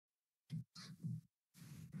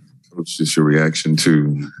What's just your reaction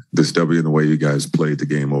to this W and the way you guys played the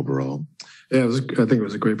game overall? Yeah, I think it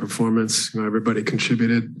was a great performance. You know, everybody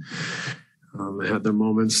contributed. They had their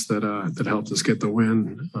moments that helped us get the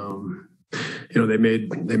win. You know, they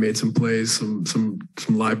made some plays, some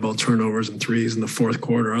live ball turnovers and threes in the fourth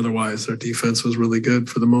quarter. Otherwise, their defense was really good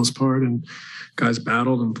for the most part, and guys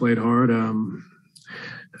battled and played hard. And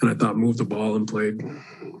I thought moved the ball and played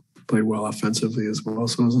well offensively as well.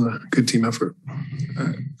 So it was a good team effort.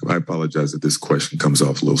 I apologize if this question comes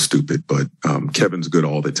off a little stupid, but Kevin's good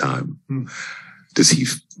all the time. Does he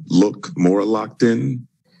look more locked in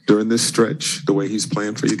during this stretch, the way he's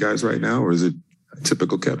playing for you guys right now, or is it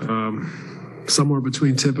typical Kevin? Somewhere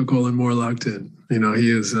between typical and more locked in. You know, he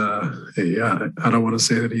is. I don't want to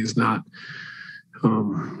say that he's not.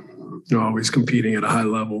 You know, always competing at a high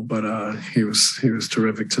level, but he was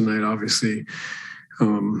terrific tonight. Obviously,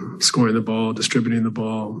 scoring the ball, distributing the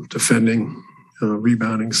ball, defending,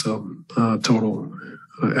 rebounding. So total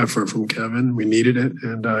effort from Kevin. We needed it,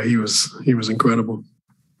 and he was incredible.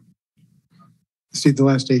 Steve, the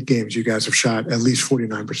last 8 games, you guys have shot at least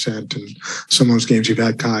 49%, and some of those games you've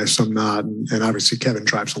had guys, some not, and obviously Kevin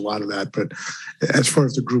drives a lot of that. But as far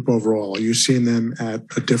as the group overall, are you seeing them at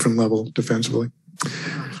a different level defensively?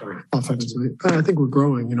 Sorry, offensively. I think we're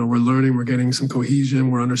growing. You know, we're learning. We're getting some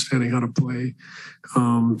cohesion. We're understanding how to play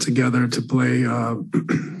together, to play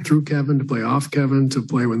through Kevin, to play off Kevin, to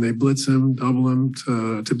play when they blitz him, double him,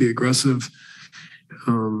 to be aggressive.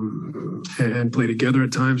 And play together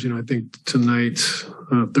at times. You know, I think tonight,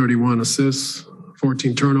 31 assists,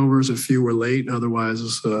 14 turnovers. A few were late. Otherwise,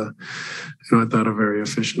 you know, I thought a very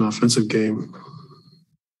efficient offensive game.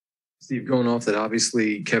 Steve, going off that,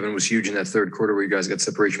 obviously Kevin was huge in that third quarter where you guys got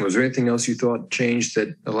separation. Was there anything else you thought changed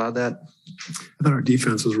that allowed that? I thought our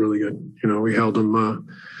defense was really good. You know, we held them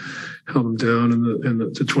down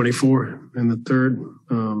to 24 in the third.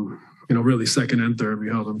 You know, really second and third, we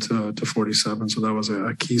held them to 47. So that was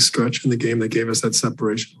a key stretch in the game that gave us that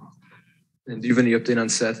separation. And do you have any update on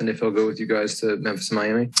Seth and if he'll go with you guys to Memphis and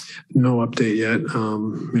Miami? No update yet.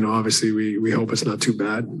 You know, obviously we hope it's not too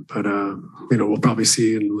bad, but, you know, we'll probably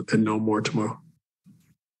see and know more tomorrow.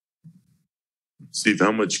 Steve,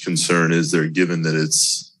 how much concern is there given that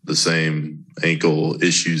it's the same ankle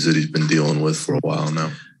issues that he's been dealing with for a while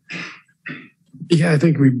now? Yeah, I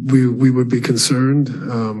think we would be concerned.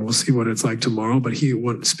 We'll see what it's like tomorrow. But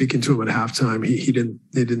speaking to him at halftime,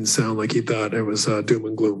 it didn't sound like he thought it was doom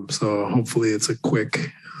and gloom. So hopefully it's a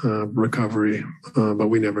quick recovery. But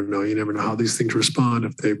we never know. You never know how these things respond,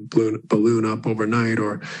 if they balloon up overnight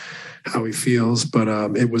or how he feels. But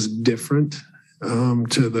it was different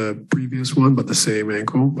to the previous one, but the same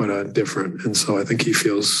ankle, but different. And so I think he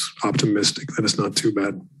feels optimistic that it's not too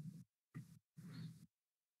bad.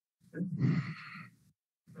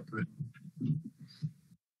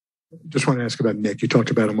 Just want to ask about Nick. You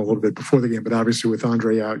talked about him a little bit before the game, but obviously with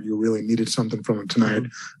Andre out, you really needed something from him tonight.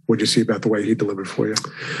 What did you see about the way he delivered for you?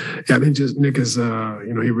 Yeah, I mean, just Nick is, you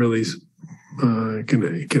know, he really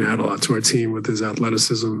can add a lot to our team with his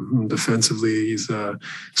athleticism. Defensively, he's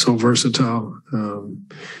so versatile. You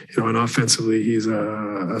know, and offensively, he's a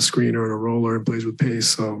screener and a roller and plays with pace.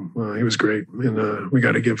 So he was great, and we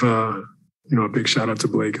got to give. You know, a big shout out to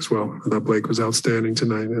Blake as well. I thought Blake was outstanding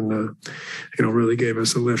tonight and, you know, really gave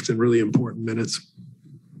us a lift in really important minutes.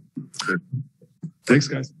 Thanks,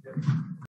 guys.